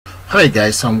Hi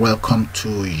guys, and welcome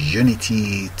to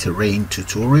Unity terrain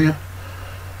tutorial.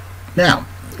 Now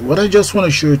what I just want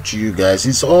to show to you guys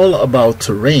is all about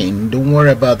terrain. Don't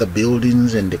worry about the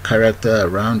buildings and the character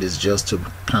around. It's just to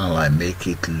kind of like make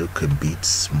it look a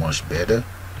bit much better.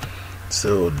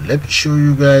 So let me show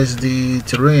you guys the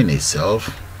terrain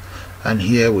itself. And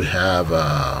here we have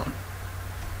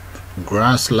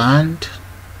grassland,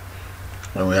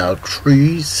 and we have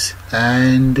trees,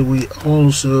 and we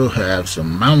also have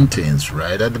some mountains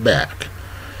right at the back.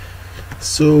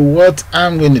 So what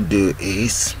I'm going to do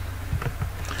is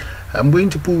I'm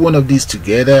going to put one of these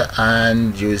together,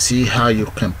 and you'll see how you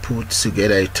can put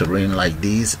together a terrain like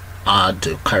this. Add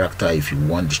a character if you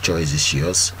want, the choice is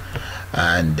yours,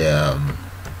 and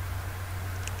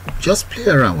just play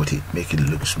around with it, make it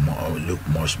look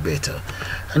much better.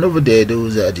 And over there,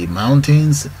 those are the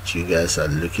mountains that you guys are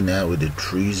looking at with the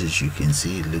trees. As you can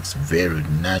see, it looks very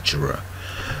natural.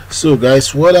 So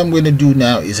guys, what I'm going to do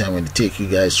now is I'm going to take you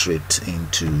guys straight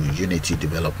into Unity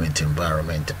development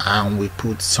environment, and we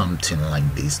put something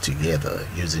like this together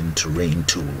using terrain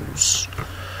tools.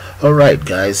 Alright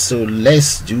guys, so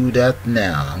let's do that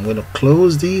now. I'm going to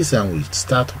close this and we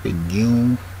start up a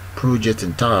new project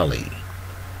entirely.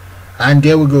 And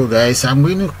there we go guys. I'm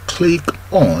going to click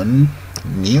on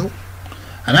new,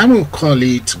 and I'm going to call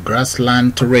it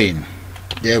grassland terrain.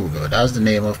 There we go, that's the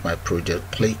name of my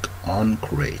project. Click on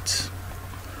create.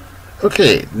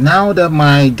 Okay, now that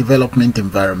my development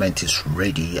environment is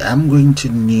ready, I'm going to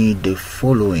need the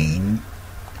following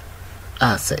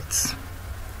assets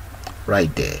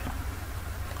right there,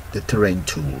 the terrain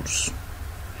tools.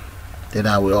 Then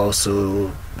I will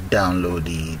also download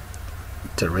the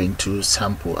terrain tool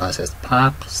sample asset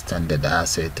pack, standard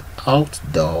asset,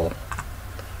 outdoor,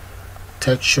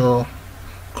 texture,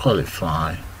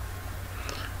 qualify,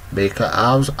 Baker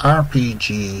House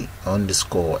RPG _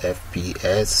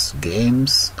 FPS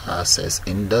games, access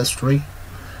industry,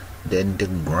 then the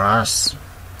grass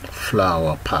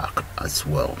flower pack as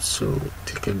well. So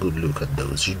take a good look at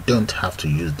those. You don't have to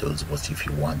use those, but if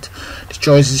you want, the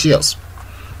choice is yours.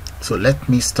 So let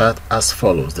me start as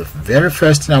follows. The very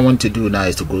first thing I want to do now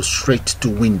is to go straight to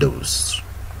Windows,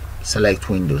 select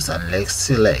Windows, and let's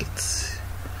select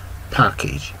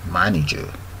package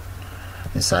manager.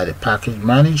 Inside the package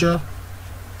manager,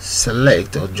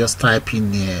 select or just type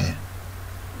in here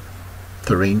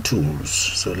terrain tools.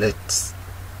 So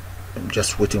I'm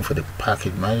just waiting for the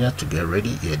package manager to get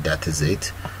ready. Yeah, that is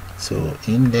it. So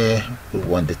in there we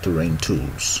want the terrain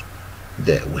tools.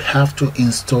 There we have to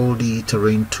install the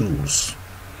terrain tools.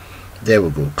 There we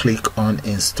go, click on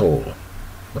install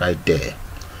right there.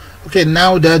 Okay,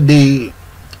 now that the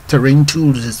terrain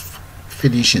tools is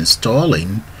finished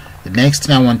installing, the next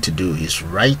thing I want to do is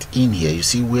right in here, you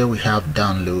see where we have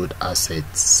download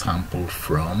asset sample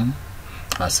from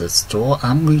asset store.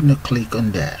 I'm going to click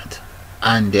on that,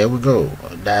 and there we go,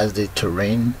 that's the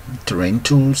terrain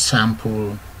tool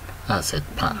sample asset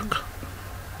pack.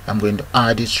 I'm going to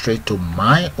add it straight to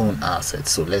my own asset.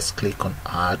 So let's click on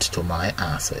add to my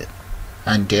asset,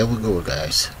 and there we go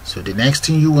guys. So the next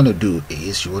thing you want to do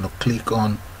is you want to click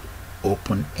on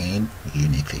open in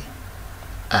Unity,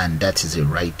 and that is it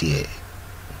right there,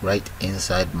 right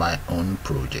inside my own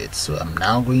project. So I'm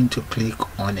now going to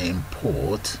click on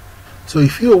import. So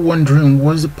if you're wondering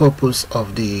what's the purpose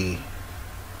of the,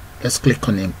 let's click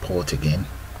on import again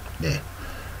there.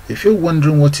 If you're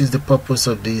wondering what is the purpose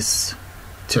of this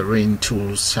terrain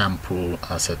tool sample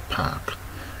asset pack,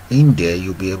 in there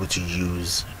you'll be able to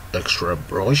use extra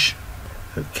brush.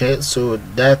 Okay, so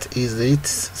that is it.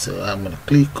 So I'm going to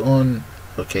click on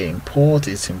okay, import.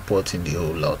 It's importing the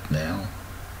whole lot now.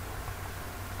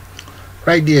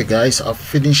 Right there guys, I've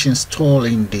finished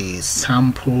installing the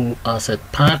sample asset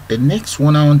pack. The next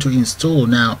one I want to install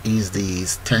now is the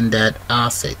standard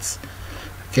assets.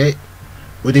 Okay,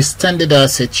 with the standard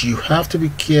assets you have to be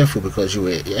careful because you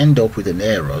will end up with an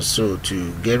error. So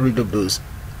to get rid of those,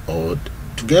 or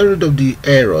to get rid of the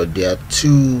error, there are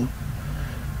two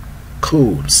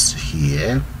codes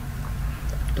here.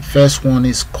 The first one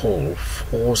is called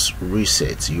force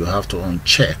reset. You have to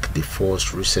uncheck the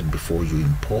force reset before you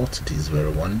import this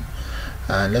very one.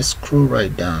 And let's scroll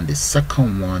right down. The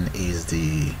second one is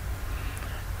the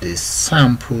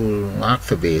sample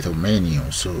activator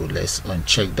menu. So let's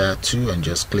uncheck that too and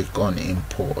just click on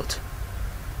import.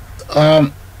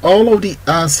 All of the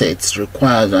assets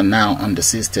required are now on the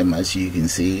system. As you can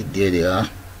see, there they are.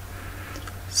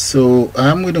 So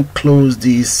I'm going to close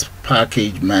this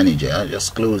package manager. I'll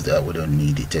just close that, we don't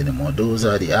need it anymore. Those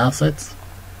are the assets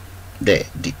there.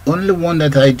 The only one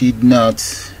that I did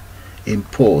not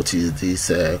import is this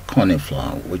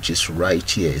cauliflower, which is right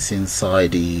here. It's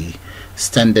inside the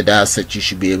standard asset, you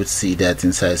should be able to see that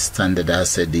inside standard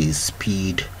asset is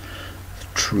speed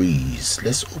trees.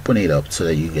 Let's open it up so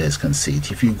that you guys can see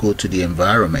it. If you go to the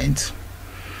environment,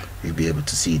 you'll be able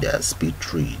to see that speed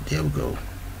tree. There we go,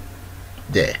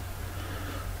 there,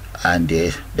 and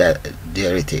there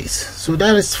it is. So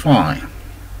that is fine.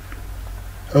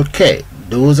 Okay,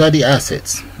 those are the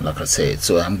assets, like I said.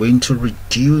 So I'm going to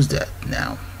reduce that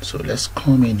now. So let's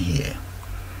come in here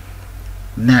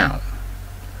now.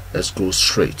 Let's go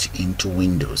straight into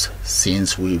Windows.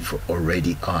 Since we've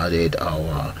already added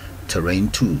our terrain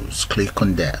tools, click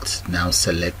on that. Now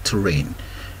select terrain.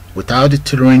 Without the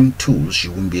terrain tools,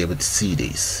 you won't be able to see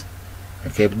this.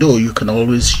 Okay, though you can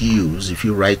always use, if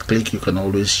you right click, you can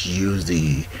always use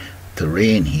the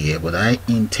terrain here, but I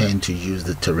intend to use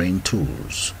the terrain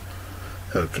tools.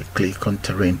 Okay, click on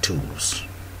terrain tools.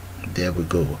 There we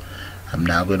go. I'm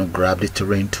now going to grab the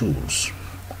terrain tools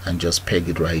and just peg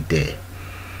it right there.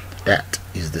 That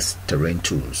is the terrain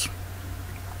tools.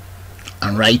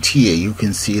 And right here you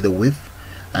can see the width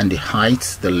and the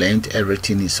height, the length,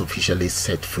 everything is officially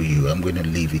set for you. I'm going to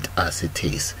leave it as it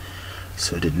is.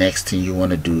 So the next thing you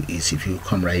want to do is, if you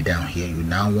come right down here, you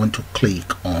now want to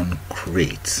click on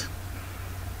create.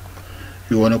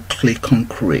 You want to click on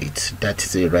create. That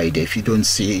is it right there. If you don't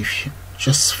see,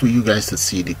 just for you guys to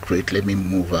see the create, let me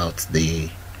move out the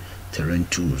terrain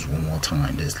tools one more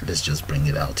time. Let's just bring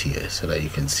it out here so that you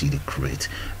can see the create.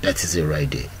 That is it right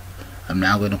there. I'm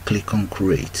now going to click on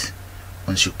create.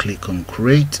 Once you click on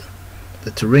create,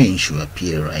 the terrain should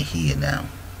appear right here now.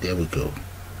 There we go.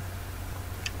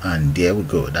 And there we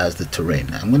go. That's the terrain.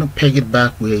 I'm going to peg it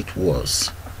back where it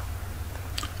was.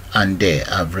 And there,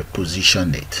 I've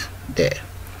repositioned it. There.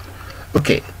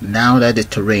 Okay, now that the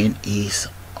terrain is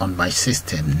on my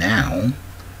system, now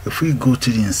if we go to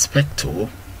the inspector,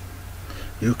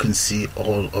 you can see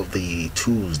all of the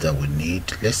tools that we need.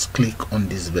 Let's click on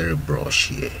this very brush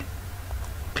here.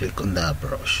 Click on that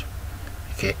brush.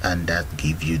 Okay, and that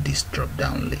gives you this drop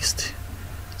down list.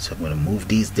 So I'm going to move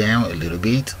these down a little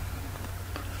bit.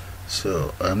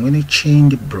 So I'm going to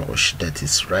change the brush that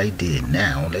is right there.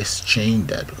 Now let's change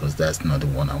that, because that's not the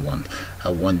one I want. I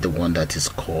want the one that is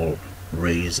called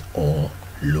raise or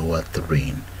lower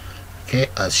terrain. Okay,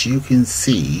 as you can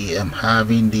see, I'm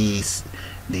having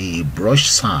the brush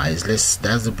size. That's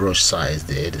the brush size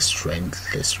there, the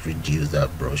strength. Let's reduce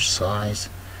that brush size,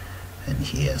 and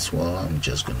here as well I'm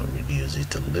just going to reduce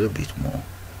it a little bit more.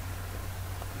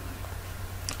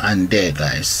 And there,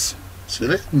 guys. So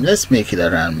let's make it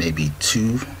around maybe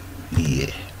 2.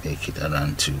 Yeah, make it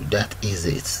around 2. That is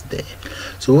it there.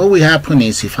 So what will happen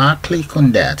is, if I click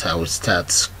on that, I will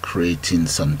start creating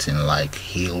something like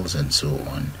hills and so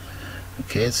on.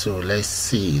 Okay, so let's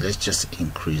see. Let's just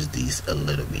increase these a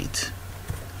little bit.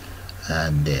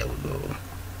 And there we go.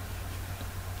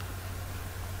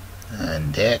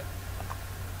 And there.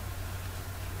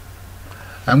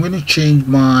 I'm going to change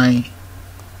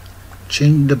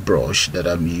the brush that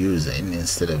I'm using.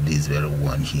 Instead of this very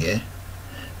one here,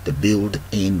 the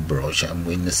built-in brush, I'm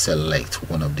going to select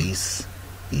one of these.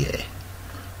 Yeah,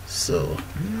 so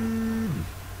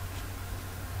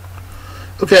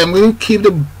okay, I'm going to keep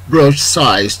the brush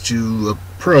size to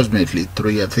approximately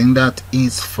 3. I think that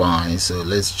is fine. So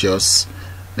let's just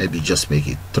maybe just make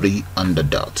it 3 on the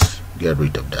dot. Get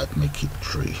rid of that, make it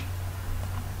 3.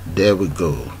 There we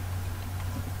go.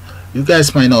 You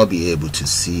guys might not be able to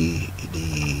see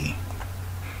the,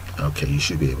 okay, you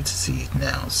should be able to see it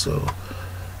now. So,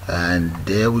 and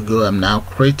there we go. I'm now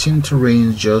creating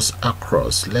terrain just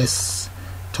across. Let's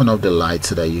turn off the light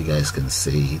so that you guys can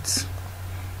see it.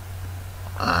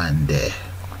 And there.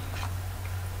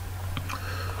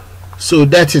 So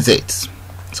that is it.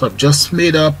 So I've just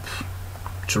made up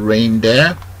terrain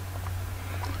there.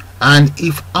 And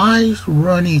if I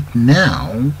run it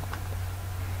now,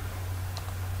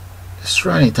 let's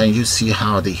run it and you see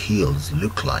how the hills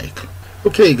look like.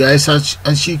 Okay guys,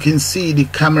 as you can see, the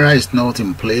camera is not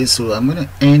in place, so I'm going to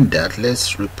end that.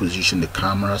 Let's reposition the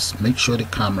cameras. Make sure the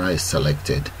camera is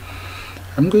selected.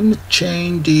 I'm going to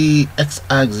change the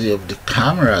x-axis of the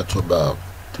camera to about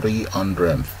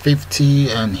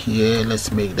 350, and here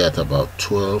let's make that about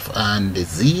 12, and the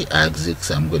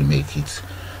z-axis I'm going to make it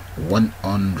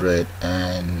 100,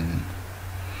 and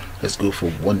let's go for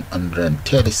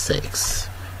 136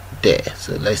 there.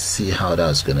 So let's see how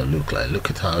that's going to look like. Look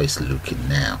at how it's looking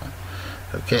now.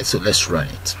 Okay, so let's run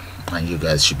it and you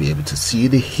guys should be able to see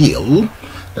the hill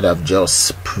that I've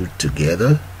just put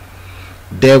together.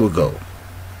 There we go.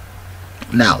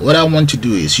 Now what I want to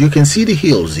do is, you can see the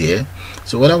hills here.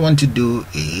 So what I want to do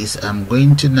is, I'm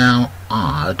going to now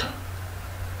add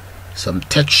some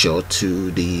texture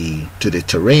to the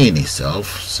terrain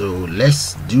itself. So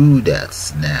let's do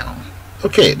that now.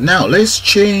 Okay, now let's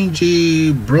change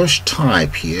the brush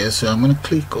type here. So I'm going to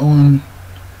click on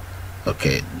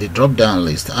the drop down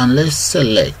list, and let's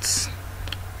select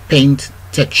paint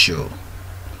texture.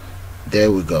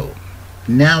 There we go.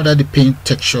 Now that the paint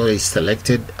texture is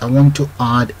selected, I want to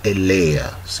add a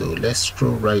layer. So let's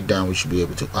scroll right down. We should be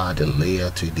able to add a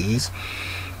layer to these,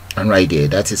 and right there,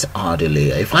 that is add a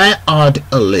layer. If I add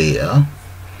a layer,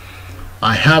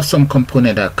 I have some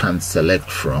component I can select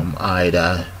from,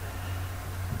 either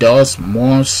dust,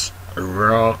 moss,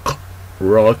 rock,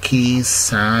 rocky,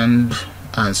 sand,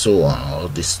 and so on, or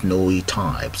the snowy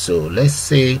type. So let's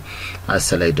say I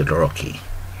selected rocky.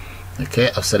 Okay,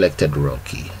 I've selected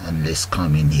rocky, and let's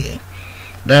come in here.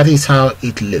 That is how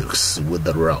it looks with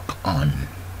the rock on.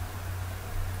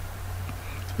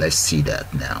 Let's see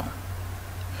that now.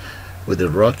 With the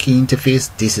rocky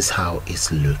interface, this is how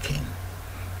it's looking.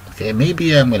 Okay,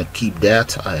 maybe I'm gonna keep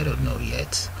that, I don't know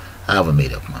yet. I haven't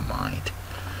made up my mind.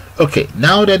 Okay,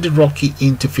 now that the rocky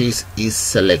interface is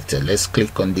selected, let's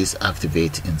click on this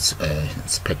activate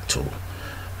inspector,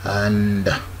 and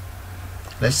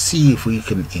let's see if we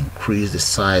can increase the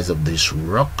size of this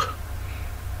rock,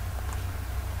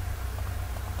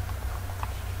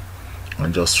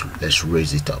 and just let's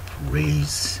raise it up.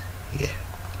 Raise here.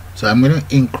 So I'm going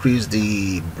to increase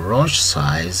the brush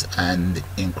size and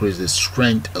increase the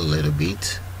strength a little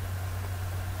bit.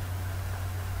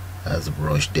 As a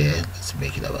brush there, let's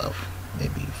make it about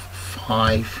maybe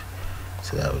 5,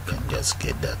 so that we can just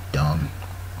get that done.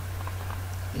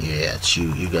 Yeah,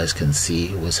 you guys can see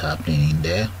what's happening in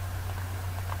there.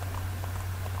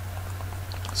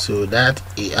 So that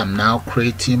I'm now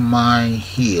creating my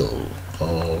hill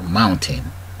or mountain.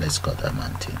 Let's call that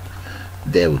mountain.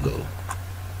 There we go.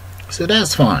 So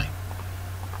that's fine.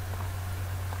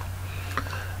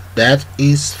 That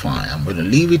is fine. I'm going to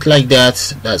leave it like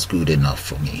that. That's good enough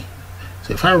for me.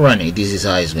 So if I run it, this is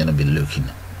how it's going to be looking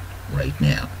right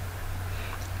now.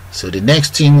 So the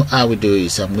next thing I will do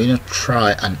is I'm going to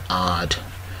try and add,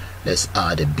 let's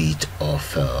add a bit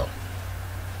of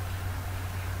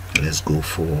let's go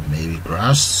for maybe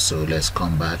grass. So let's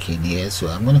come back in here. So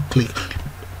I'm going to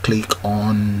click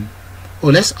on, oh,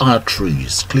 let's add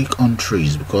trees. Click on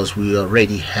trees, because we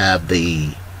already have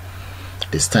the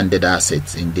standard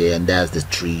assets in there, and that's the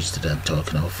trees that I'm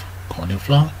talking of,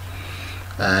 cauliflower.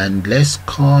 And let's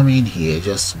come in here,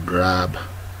 just grab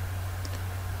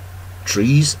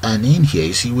trees, and in here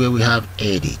you see where we have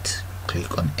edit.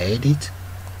 Click on edit,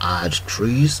 add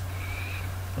trees.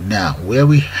 Now where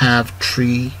we have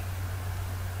tree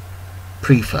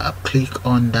prefab, click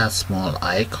on that small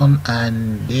icon,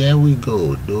 and there we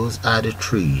go. Those are the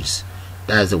trees.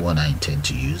 That's the one I intend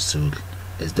to use. So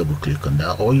let's double click on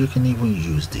that, or you can even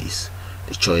use this.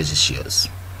 The choice is yours.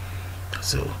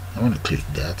 So I'm going to click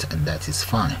that, and that is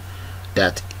fine.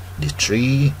 That's the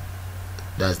tree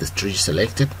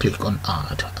selected. Click on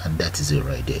add, and that is it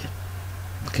right there.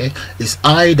 Okay, it's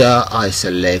either I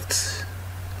select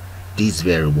this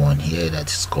very one here that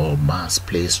is called mass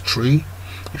place tree.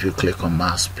 If you click on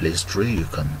mass place tree, you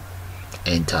can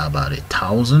enter about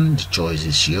 1,000. The choice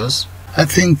is yours. I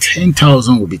think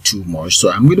 10,000 will be too much, so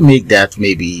I'm going to make that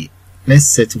maybe, let's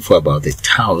settle for about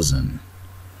 1,000,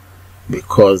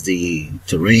 because the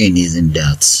terrain isn't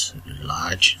that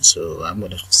large. So I'm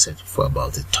going to settle for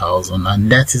about 1,000,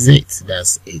 and that is it.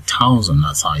 That's 1,000.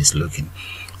 That's how it's looking.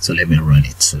 So let me run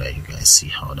it so that you guys see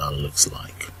how that looks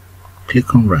like.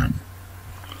 Click on run,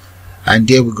 and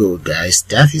there we go, guys.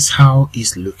 That is how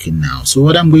it's looking now. So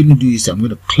what I'm going to do is I'm going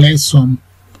to clear some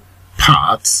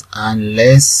parts, and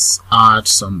let's add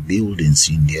some buildings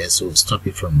in there. So stop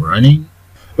it from running.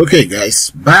 Okay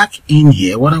guys, back in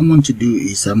here, what I want to do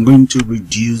is I'm going to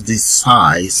reduce the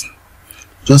size,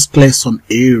 just clear some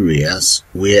areas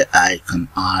where I can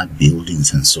add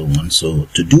buildings and so on. So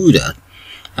to do that,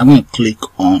 I'm going to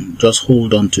click on, just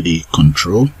hold on to the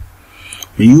control.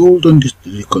 When you hold on to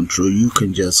the control, you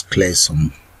can just clear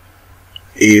some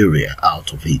area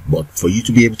out of it, but for you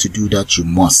to be able to do that, you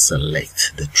must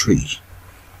select the tree.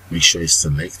 Make sure it's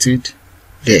selected.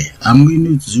 There, I'm going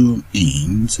to zoom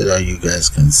in so that you guys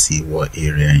can see what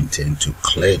area I intend to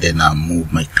clear. Then I'll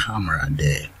move my camera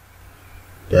there.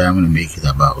 Then I'm going to make it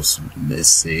about, let's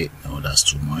say, no, that's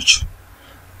too much.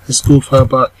 Let's go for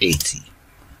about 80.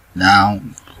 Now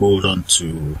hold on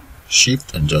to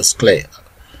shift and just clear.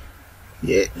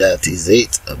 Yeah, that is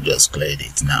it. I've just cleared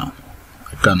it now.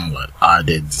 I kind of like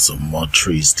added some more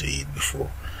trees to it before.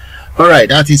 Alright,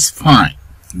 that is fine.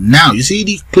 Now you see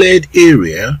the cleared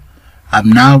area. I'm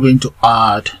now going to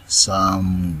add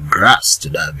some grass to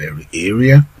that very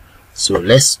area. So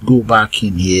let's go back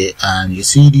in here, and you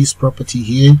see this property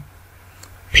here,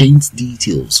 paint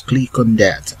details. Click on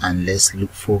that and let's look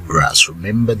for grass.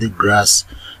 Remember the grass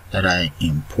that I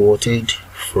imported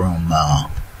from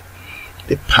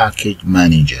the package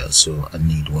manager, so I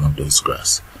need one of those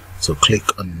grass. So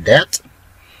click on that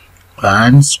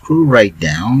and scroll right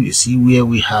down. You see where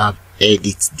we have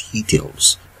edit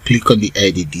details. Click on the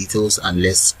edit details and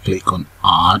let's click on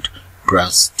add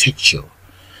grass texture.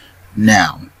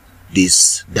 Now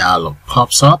this dialog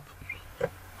pops up,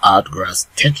 add grass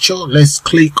texture. Let's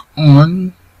click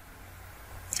on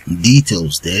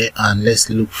details there and let's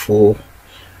look for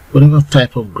whatever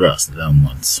type of grass that I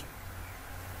want.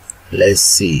 Let's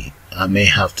see, I may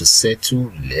have to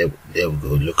settle. There we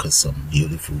go. Look at some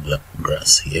beautiful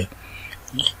grass here.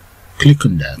 Click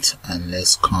on that and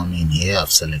let's come in here.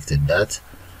 I've selected that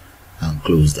and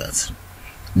close that.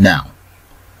 Now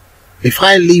if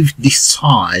I leave the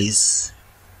size,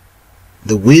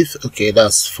 the width, okay,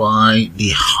 that's fine.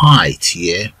 The height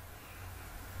here,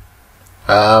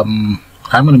 I'm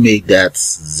gonna make that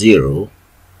 0.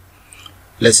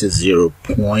 Let's say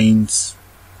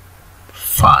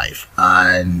 0.5,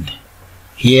 and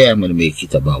here I'm gonna make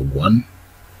it about 1.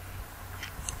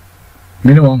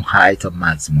 Minimum height or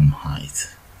maximum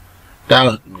height.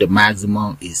 That the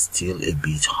maximum is still a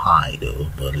bit high though,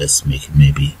 but let's make it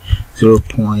maybe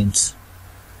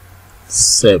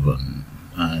 0.7,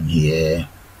 and here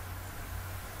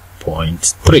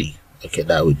 0.3. Okay,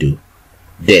 that will do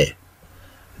there.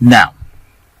 Now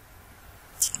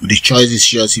the choice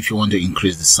is yours. If you want to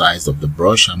increase the size of the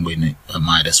brush, I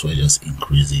might as well just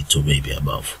increase it to maybe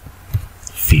about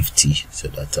 50 so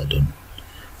that I don't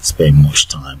spend much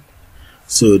time.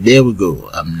 So there we go.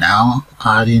 I'm now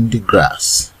adding the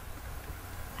grass.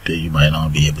 Okay, you might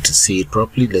not be able to see it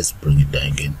properly. Let's bring it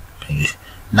down again. Okay.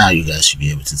 Now you guys should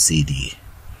be able to see the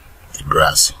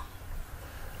grass.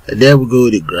 And there we go.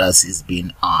 The grass is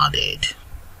being added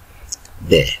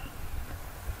there.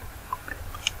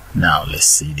 Now let's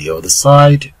see the other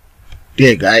side.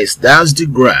 There guys, that's the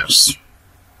grass.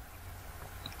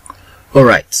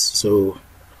 Alright, so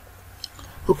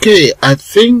okay, I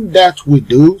think that we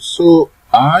do. So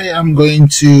I am going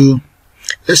to,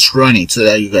 let's run it so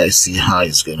that you guys see how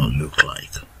it's gonna look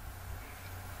like.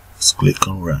 Let's click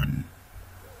on run.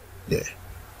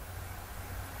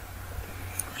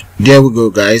 There we go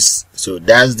guys. So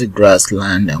that's the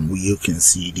grassland, and you can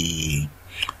see the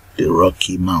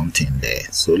Rocky Mountain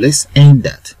there. So let's end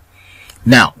that.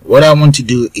 Now what I want to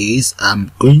do is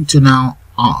I'm going to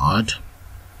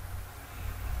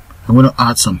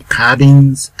add some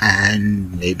cabins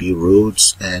and maybe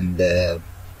roads and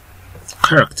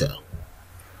character.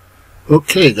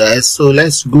 Okay guys, so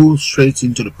let's go straight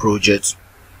into the project.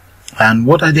 And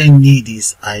what I then need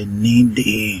is I need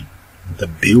the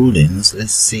buildings.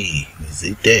 Let's see, is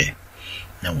it there?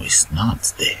 No, it's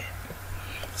not there.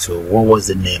 So what was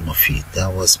the name of it?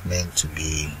 That was meant to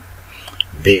be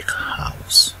Baker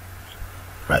House,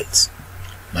 right?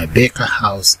 My Baker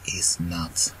House is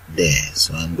not there,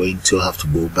 so I'm going to have to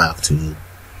go back to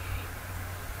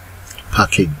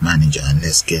package manager and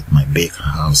let's get my Baker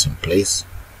House in place.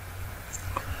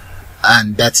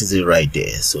 And that is it right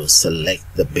there. So select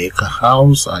the Baker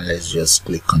House and let's just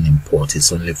click on import.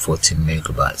 It's only 14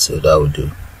 megabytes, so that will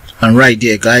do. And right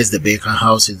there guys, the Baker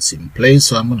House is in place,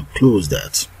 so I'm going to close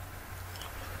that.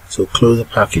 So close the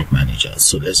package manager.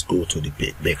 So let's go to the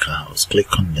Baker House,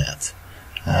 click on that,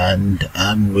 and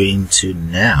I'm going to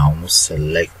now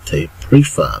select a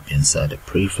prefab. Inside the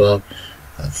prefab,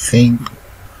 I think,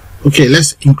 okay,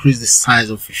 let's increase the size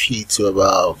of the feet to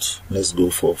about, let's go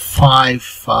for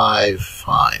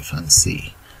 555 and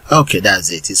see. Okay, that's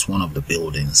it. It's one of the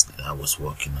buildings that I was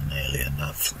working on earlier, and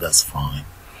that's fine.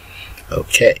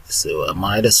 Okay, so I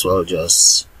might as well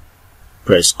just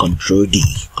press Ctrl D,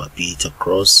 copy it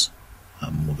across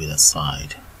and move it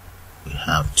aside. We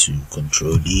have to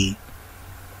Ctrl D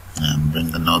and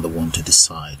bring another one to the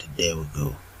side. There we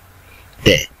go.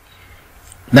 There.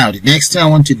 Now the next thing I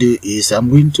want to do is I'm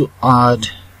going to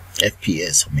add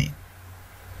FPS.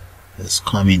 Let's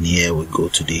come in here. We go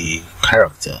to the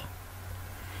character.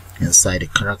 Inside the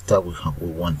character we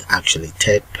want actually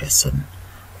third person,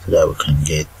 so that we can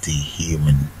get the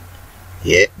human.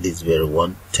 Yeah, this very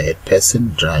one, third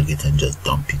person. Drag it and just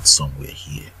dump it somewhere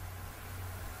here.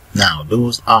 Now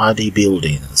those are the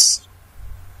buildings,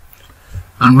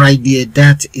 and right there,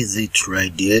 that is it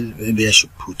right there. Maybe I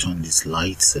should put on this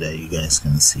light so that you guys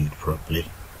can see it properly.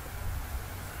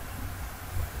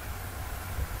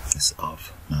 It's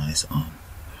off. Now it's on.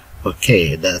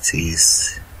 Okay, that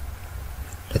is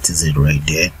it right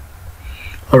there.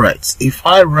 Alright, if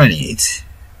I run it,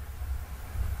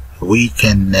 we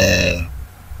can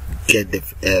get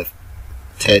the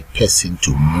third person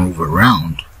to move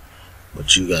around,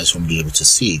 but you guys won't be able to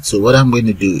see it. So what I'm going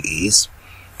to do is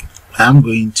I'm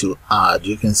going to add,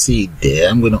 you can see it there,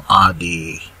 I'm going to add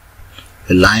the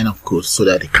line of code so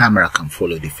that the camera can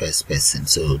follow the first person,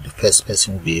 so the first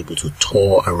person will be able to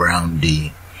tour around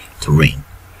the terrain.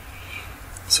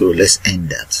 So let's end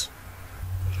that.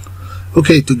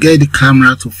 Okay, to get the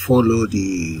camera to follow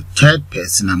the third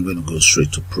person, I'm going to go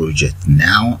straight to project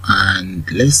now, and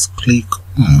let's click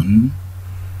on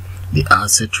the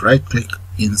asset, right click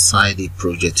inside the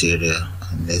project area,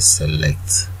 and let's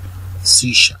select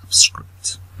C#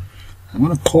 script. I'm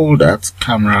going to call that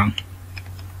camera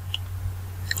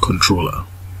controller.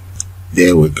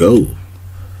 There we go.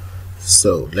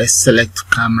 So let's select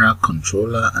camera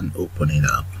controller and open it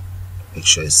up. Make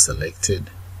sure it's selected,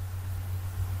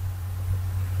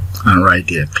 and right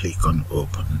there click on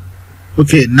open.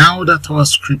 Okay, now that our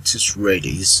script is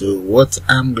ready, so what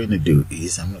I'm going to do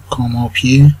is I'm going to come up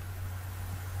here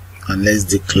and let's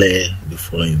declare the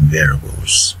following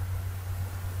variables.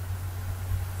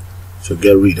 So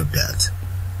get rid of that.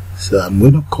 So I'm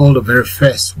going to call the very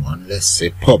first one, let's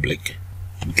say public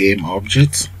game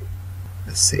object.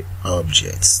 Let's say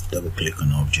objects, double click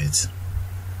on objects,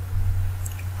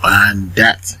 and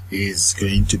that is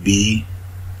going to be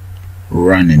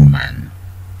Running Man.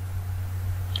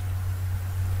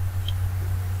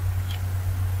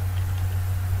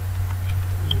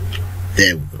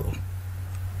 There we go.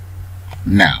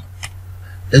 Now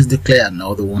let's declare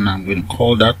another one. I'm going to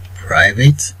call that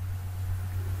private,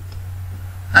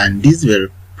 and this very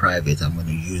private, I'm going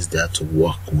to use that to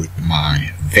work with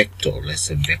my vector. Let's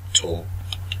say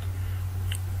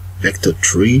vector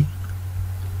 3.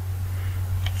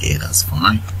 Yeah, that's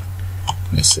fine.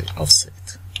 Let's say offset.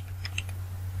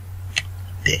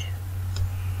 There.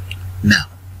 Now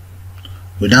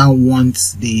we now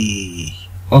want the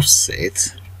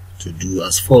offset to do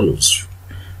as follows.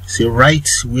 See, right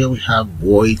where we have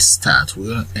void start,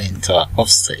 we'll enter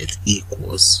offset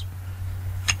equals,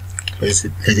 let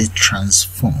it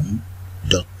transform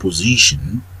dot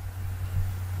position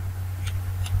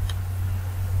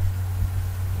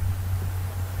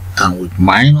and we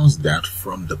minus that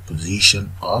from the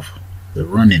position of the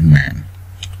running man.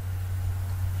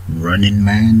 Running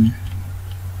man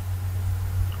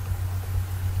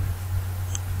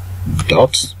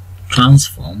dot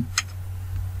transform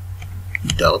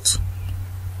dot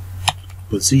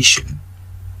position.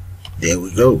 There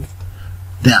we go.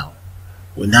 Now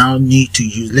we now need to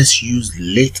use, let's use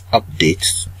late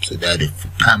update so that the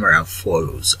camera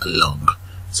follows along.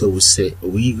 So we say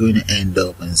we're going to end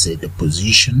up and say the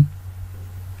position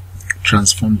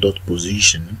transform dot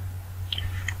position,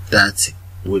 that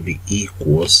will be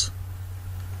equals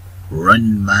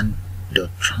running man dot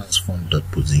transform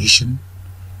dot position,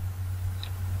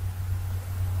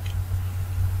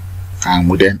 and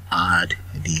we then add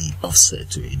the offset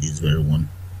to it, this very one.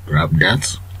 Grab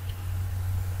that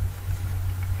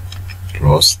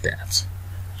plus that,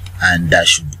 and that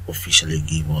should officially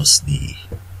give us the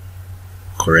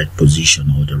correct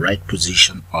position or the right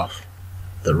position of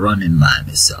the running man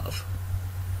itself.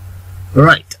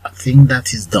 Right, I think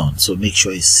that is done, so make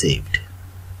sure it's saved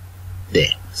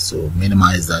there. So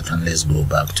minimize that and let's go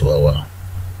back to our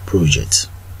project.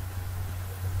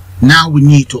 Now we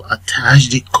need to attach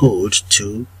the code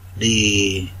to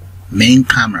the main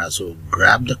camera, so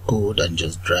grab the code and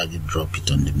just drag it, drop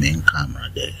it on the main camera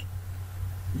there.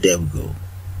 There we go.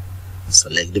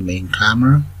 Select the main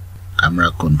camera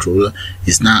controller.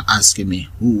 It's now asking me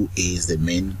who is the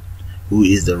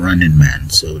running man.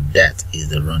 So that is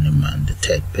the running man, the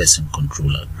third person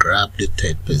controller. Grab the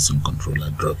third person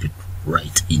controller, drop it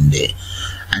right in there,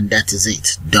 and that is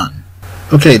it, done.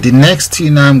 Okay, the next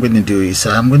thing I'm going to do is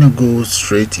I'm going to go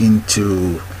straight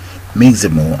into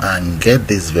Mixamo and get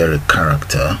this very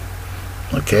character.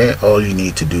 Okay, all you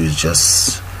need to do is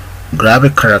just grab a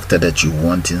character that you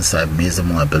want inside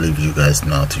Mixamo. I believe you guys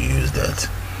know how to use that.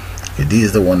 Okay, this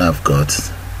is the one I've got,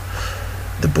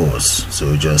 the boss.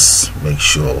 So just make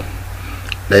sure,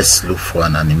 let's look for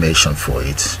an animation for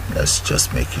it. Let's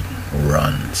just make it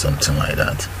run, something like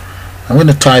that. I'm going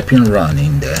to type in run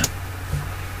in there.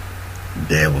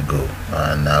 There we go,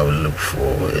 and I will look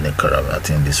for any character. I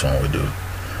think this one will do.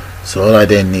 So all I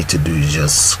then need to do is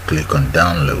just click on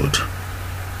download,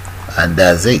 and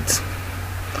that's it.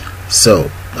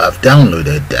 So I've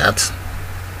downloaded that.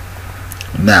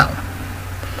 Now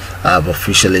I've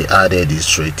officially added it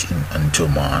straight into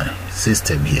my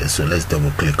system here. So let's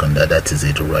double click on that. That is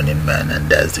it, running man, and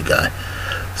that's the guy.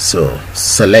 So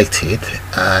select it,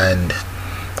 and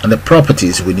the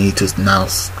properties we need to now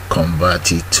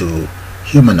convert it to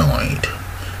humanoid.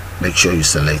 Make sure you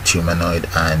select humanoid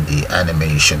and the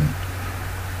animation.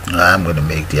 I'm going to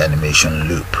make the animation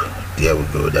loop. There we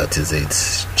go, that is it,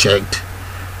 checked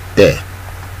there.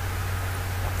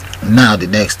 Now the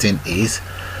next thing is,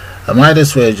 I might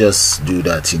as well just do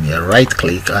that in here. Right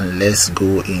click and let's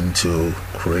go into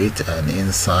create, and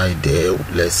inside there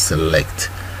let's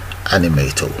select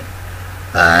animator,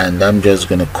 and I'm just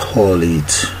gonna call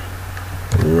it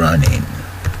running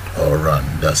or run,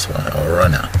 that's fine, or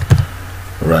runner,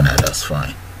 that's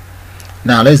fine.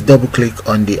 Now let's double click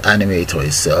on the animator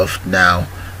itself. Now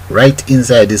right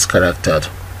inside this character,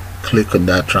 click on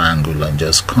that triangle and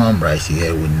just come right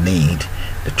here. We need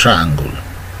the triangle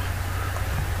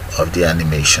of the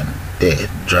animation there,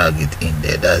 drag it in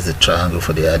there. That's the triangle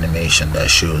for the animation that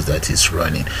shows that it's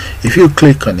running. If you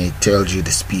click on it, tells you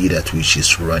the speed at which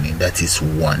it's running. That is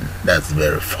 1. That's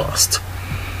very fast.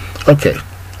 Okay,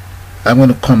 I'm going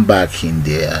to come back in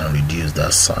there and reduce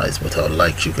that size, but I would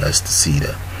like you guys to see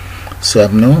that. So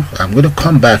I'm going to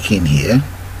come back in here.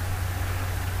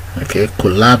 Okay,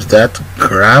 collapse that,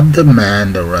 grab the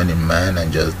man, the running man,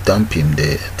 and just dump him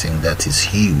there. I think that is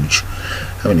huge.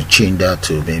 I'm going to change that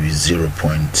to maybe 0.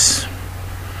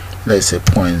 Let's say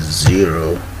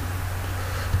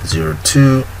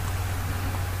 0.002.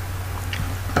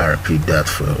 I repeat that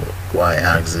for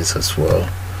y-axis as well,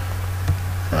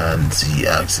 and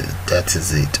z-axis. That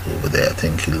is it over there. I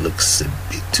think it looks a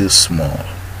bit too small.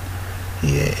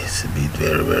 Yeah, it's a bit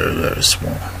very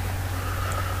small.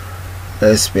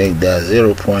 Let's make that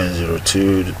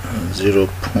 0.02,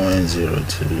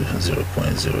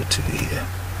 0.02 here.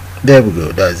 There we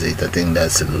go, that's it. I think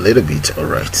that's a little bit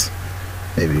alright.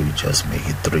 Maybe we just make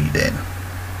it 3 then.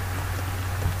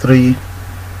 3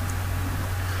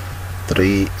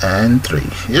 and 3.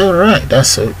 Yeah, alright,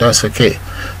 that's okay.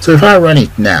 So if I run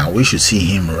it now, we should see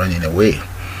him running away.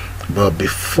 But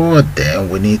before then,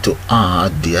 we need to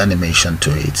add the animation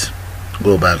to it.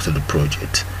 Go back to the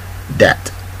project.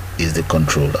 That is the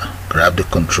controller. Grab the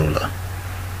controller.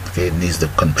 Okay, it needs the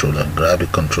controller. Grab the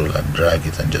controller, drag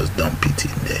it, and just dump it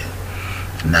in there.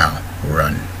 Now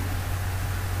run,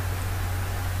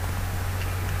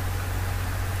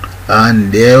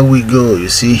 and there we go. You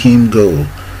see him go.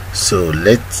 So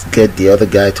let's get the other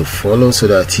guy to follow so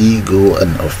that he go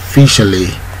and officially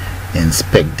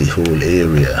inspect the whole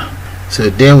area. So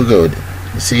there we go.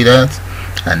 You see that?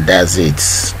 And that's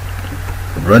it.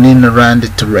 Running around the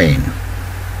terrain.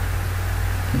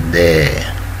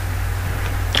 There.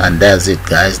 And that's it,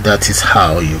 guys. That is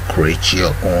how you create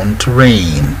your own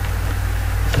terrain.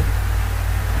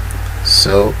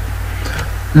 So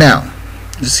now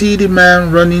you see the man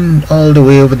running all the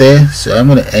way over there. So I'm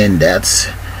going to end that.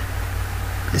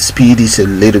 The speed is a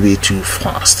little bit too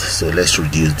fast, so let's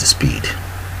reduce the speed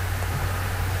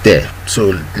there.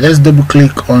 So let's double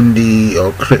click on the,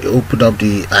 or open up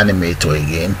the animator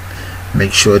again.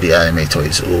 Make sure the animator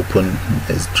is open.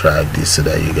 Let's drag this so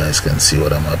that you guys can see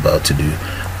what I'm about to do.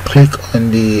 Click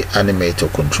on the animator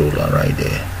controller right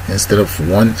there. Instead of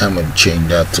 1, I'm going to change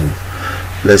that to,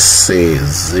 let's say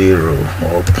 0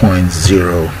 or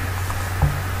 0.02.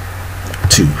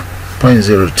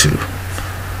 0.02.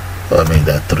 I'll make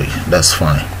that 3. That's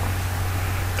fine.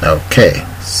 Okay,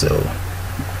 so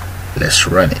let's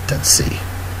run it and see.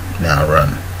 Now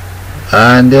run.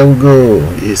 And there we go.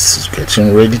 It's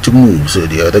getting ready to move. So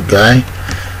the other guy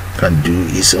can do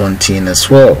his own thing as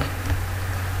well.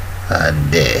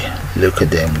 And there, look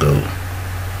at them go.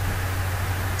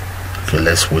 Okay,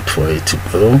 let's wait for it to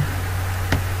go.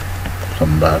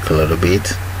 Come back a little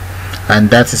bit. And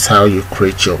that is how you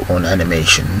create your own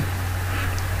animation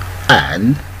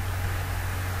and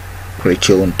create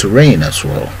your own terrain as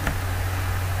well.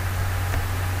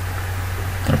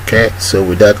 Okay, so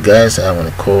with that, guys, I want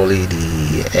to call it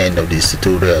the end of this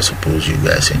tutorial. I suppose you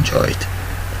guys enjoyed.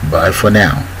 Bye for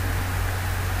now.